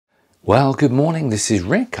Well, good morning, this is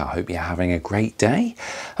Rick. I hope you're having a great day.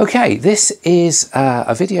 Okay, this is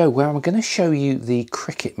a video where I'm going to show you the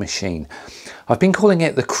Cricut machine. I've been calling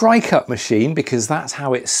it the Cricut machine because that's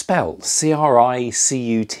how it's spelled,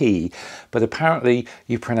 C-R-I-C-U-T, but apparently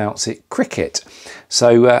you pronounce it Cricut.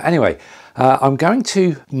 So anyway, I'm going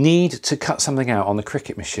to need to cut something out on the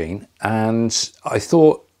Cricut machine, and I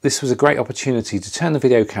thought this was a great opportunity to turn the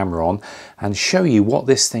video camera on and show you what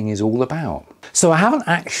this thing is all about. So I haven't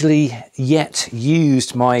actually yet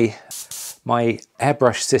used my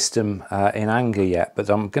airbrush system in anger yet, but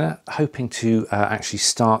I'm hoping to actually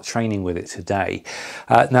start training with it today.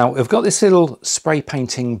 Now I've got this little spray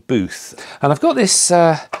painting booth, and I've got this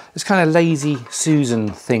this kind of lazy Susan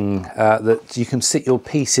thing that you can sit your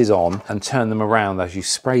pieces on and turn them around as you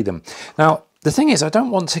spray them. Now the thing is, I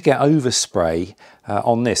don't want to get overspray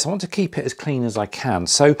on this. I want to keep it as clean as I can.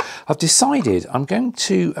 So I've decided I'm going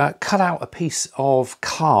to cut out a piece of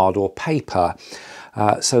card or paper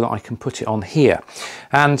so that I can put it on here.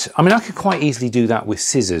 And I mean, I could quite easily do that with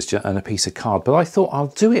scissors and a piece of card, but I thought I'll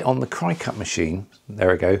do it on the Cricut machine.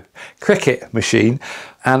 There we go, Cricut machine.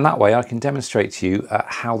 And that way I can demonstrate to you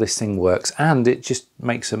how this thing works, and it just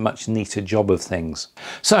makes a much neater job of things.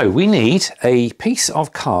 So we need a piece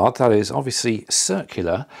of card that is obviously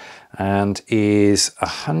circular and is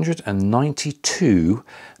 192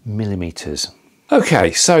 millimeters.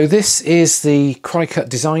 Okay, so this is the Cricut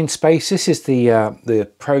Design Space. This is the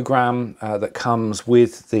program that comes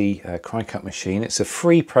with the Cricut machine. It's a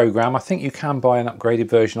free program. I think you can buy an upgraded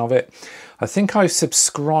version of it. I think I've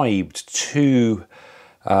subscribed to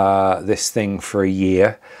this thing for a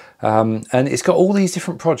year. And it's got all these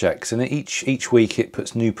different projects, and each week it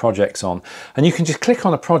puts new projects on, and you can just click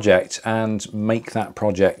on a project and make that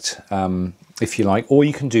project if you like, or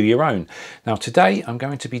you can do your own. Now today I'm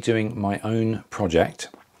going to be doing my own project,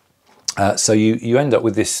 so you end up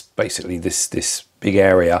with this, basically this big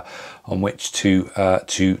area on which to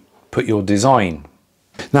put your design.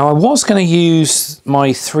 Now I was going to use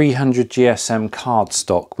my 300 GSM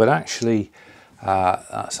cardstock, but actually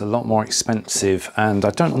that's a lot more expensive and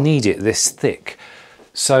I don't need it this thick.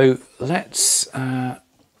 So let's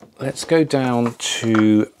go down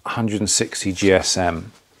to 160 GSM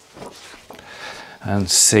and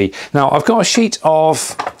see. Now I've got a sheet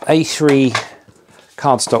of A3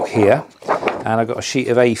 cardstock here, and I've got a sheet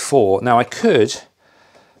of A4. Now I could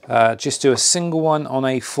just do a single one on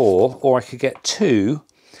A4, or I could get two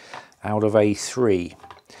out of A3.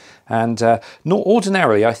 And not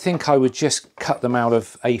ordinarily, I think I would just cut them out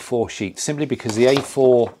of A4 sheets, simply because the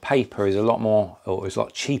A4 paper is a lot more, or is a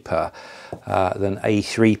lot cheaper than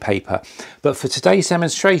A3 paper. But for today's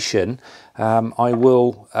demonstration, I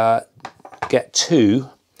will get two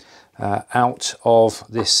out of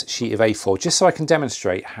this sheet of A4, just so I can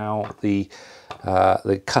demonstrate how the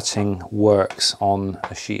cutting works on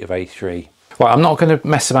a sheet of A3. Well, I'm not going to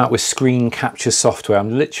mess about with screen capture software.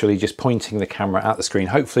 I'm literally just pointing the camera at the screen.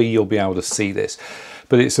 Hopefully you'll be able to see this,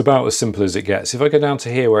 but it's about as simple as it gets. If I go down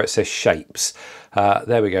to here where it says shapes,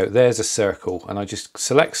 there we go, there's a circle, and I just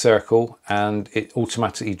select circle and it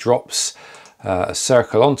automatically drops a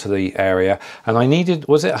circle onto the area. And I needed,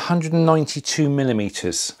 was it 192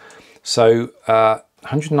 millimeters? So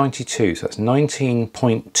 192, so that's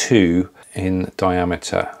 19.2 in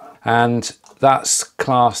diameter. And that's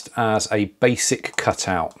classed as a basic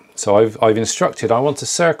cutout. So I've instructed, I want a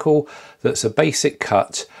circle that's a basic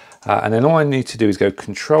cut, and then all I need to do is go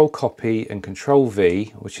Control Copy and Control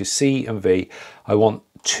V, which is C and V. I want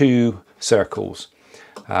two circles,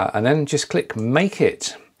 and then just click Make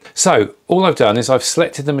It. So all I've done is I've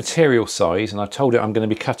selected the material size, and I've told it I'm going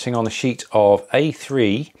to be cutting on a sheet of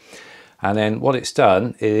A3, and then what it's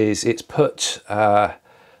done is it's put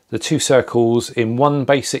the two circles in one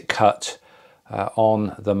basic cut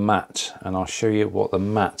on the mat, and I'll show you what the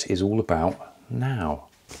mat is all about now.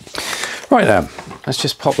 Right then, let's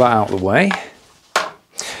just pop that out of the way.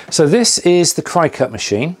 So this is the Cricut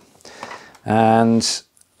machine, and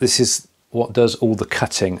this is what does all the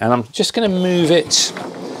cutting, and I'm just going to move it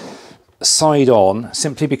side on,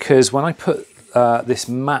 simply because when I put this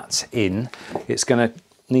mat in, it's going to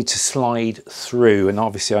need to slide through, and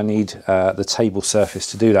obviously I need the table surface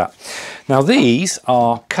to do that. Now these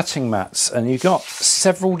are cutting mats, and you've got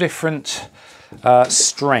several different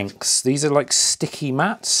strengths. These are like sticky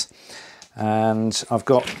mats, and I've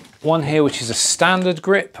got one here which is a standard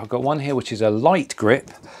grip, I've got one here which is a light grip,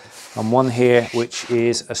 and one here which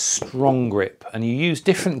is a strong grip, and you use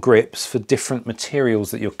different grips for different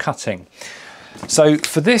materials that you're cutting. So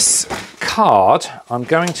for this card I'm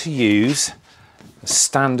going to use a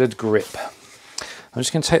standard grip. I'm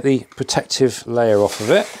just going to take the protective layer off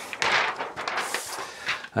of it,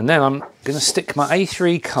 And then I'm going to stick my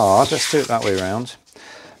A3 card, let's do it that way around,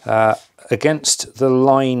 against the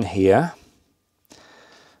line here.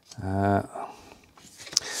 There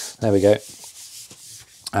we go.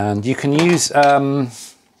 And you can use,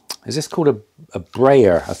 is this called a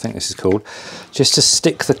brayer? I think this is called. Just to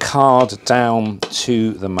stick the card down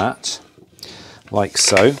to the mat, like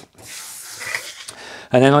so.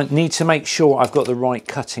 And then I need to make sure I've got the right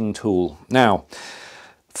cutting tool. Now,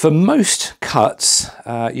 for most cuts,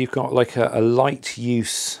 you've got like a light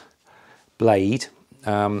use blade.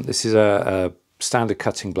 This is a standard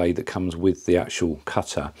cutting blade that comes with the actual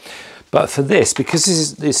cutter. But for this, because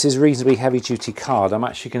this is reasonably heavy duty card, I'm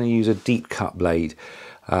actually going to use a deep cut blade,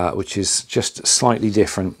 which is just slightly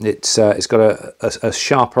different. It's got a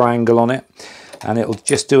sharper angle on it, and it'll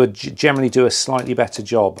just generally do a slightly better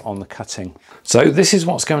job on the cutting. So this is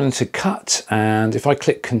what's going to cut, and if I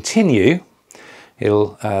click continue,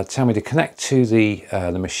 it'll tell me to connect to the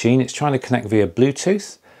machine. It's trying to connect via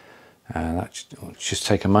Bluetooth, and that will just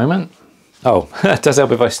take a moment. Oh, it does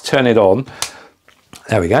help if I turn it on.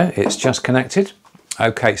 There we go, it's just connected.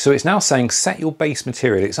 Okay, so it's now saying set your base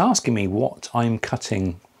material. It's asking me what I'm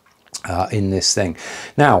cutting in this thing.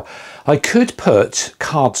 Now, I could put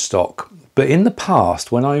cardstock, but in the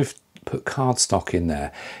past, when I've put cardstock in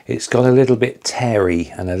there, it's got a little bit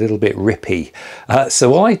teary and a little bit rippy. So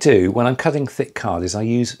what I do when I'm cutting thick card is I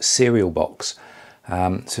use cereal box.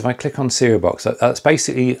 So if I click on cereal box, that's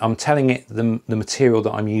basically, I'm telling it the material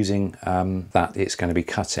that I'm using that it's going to be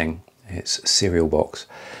cutting. It's cereal box.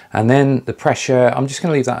 And then the pressure, I'm just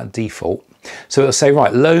going to leave that at default. So it'll say,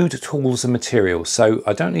 right, load tools and materials. So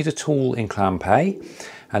I don't need a tool in clamp A.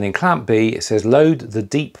 And in clamp B, it says load the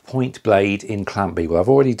deep point blade in clamp B. Well, I've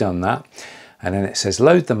already done that. And then it says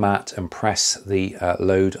load the mat and press the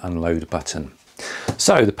load unload button.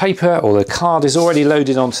 So the paper or the card is already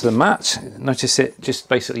loaded onto the mat. Notice it just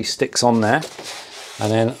basically sticks on there.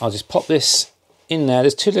 And then I'll just pop this in there.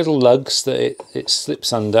 There's two little lugs that it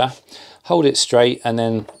slips under. Hold it straight and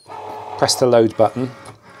then press the load button.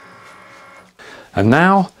 And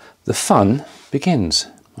now the fun begins.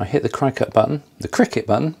 I hit the Cricut button, the Cricut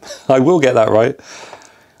button. I will get that right.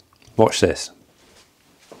 Watch this.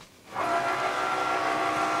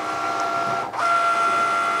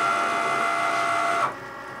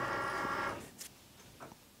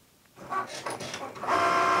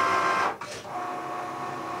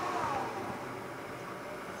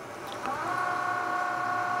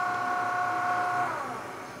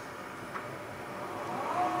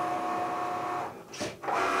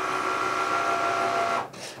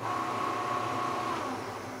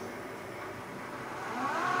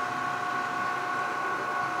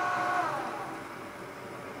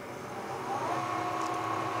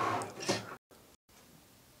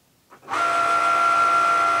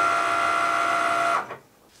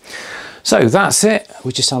 So that's it,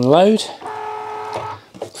 we just unload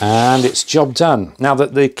and it's job done. Now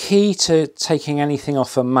the key to taking anything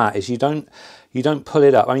off a mat is you don't pull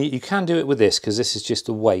it up. I mean, you can do it with this because this is just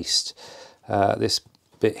the waste. This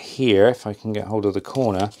bit here, if I can get hold of the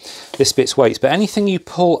corner, this bit's waste, but anything you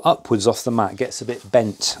pull upwards off the mat gets a bit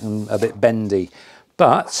bent and a bit bendy.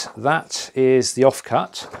 But that is the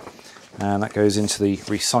offcut, and that goes into the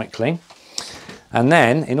recycling. And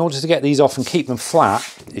then, in order to get these off and keep them flat,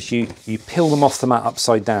 is you peel them off the mat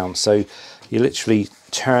upside down. So you literally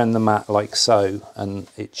turn the mat like so, and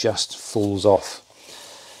it just falls off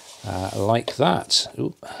like that.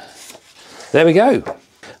 Ooh. There we go.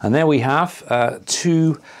 And there we have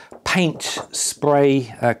two paint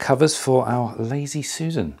spray covers for our Lazy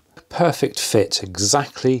Susan. Perfect fit,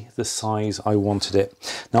 exactly the size I wanted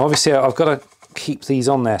it. Now, obviously, I've got to keep these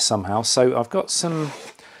on there somehow. So I've got some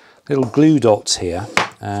little glue dots here,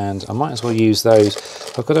 and I might as well use those.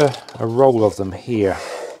 I've got a roll of them here.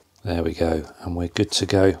 There we go, and we're good to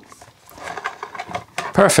go.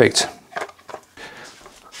 Perfect.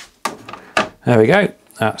 There we go,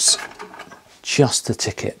 that's just the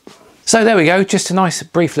ticket. So there we go, just a nice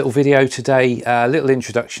brief little video today, a little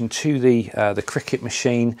introduction to the Cricut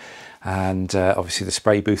machine and obviously the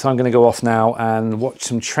spray booth. I'm going to go off now and watch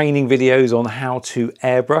some training videos on how to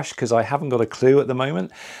airbrush, because I haven't got a clue at the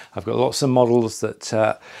moment. I've got lots of models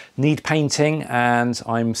that need painting and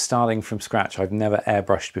I'm starting from scratch. I've never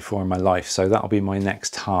airbrushed before in my life, so that'll be my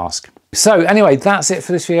next task. So anyway, that's it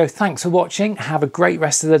for this video. Thanks for watching. Have a great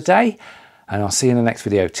rest of the day and I'll see you in the next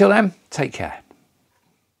video. Till then, take care.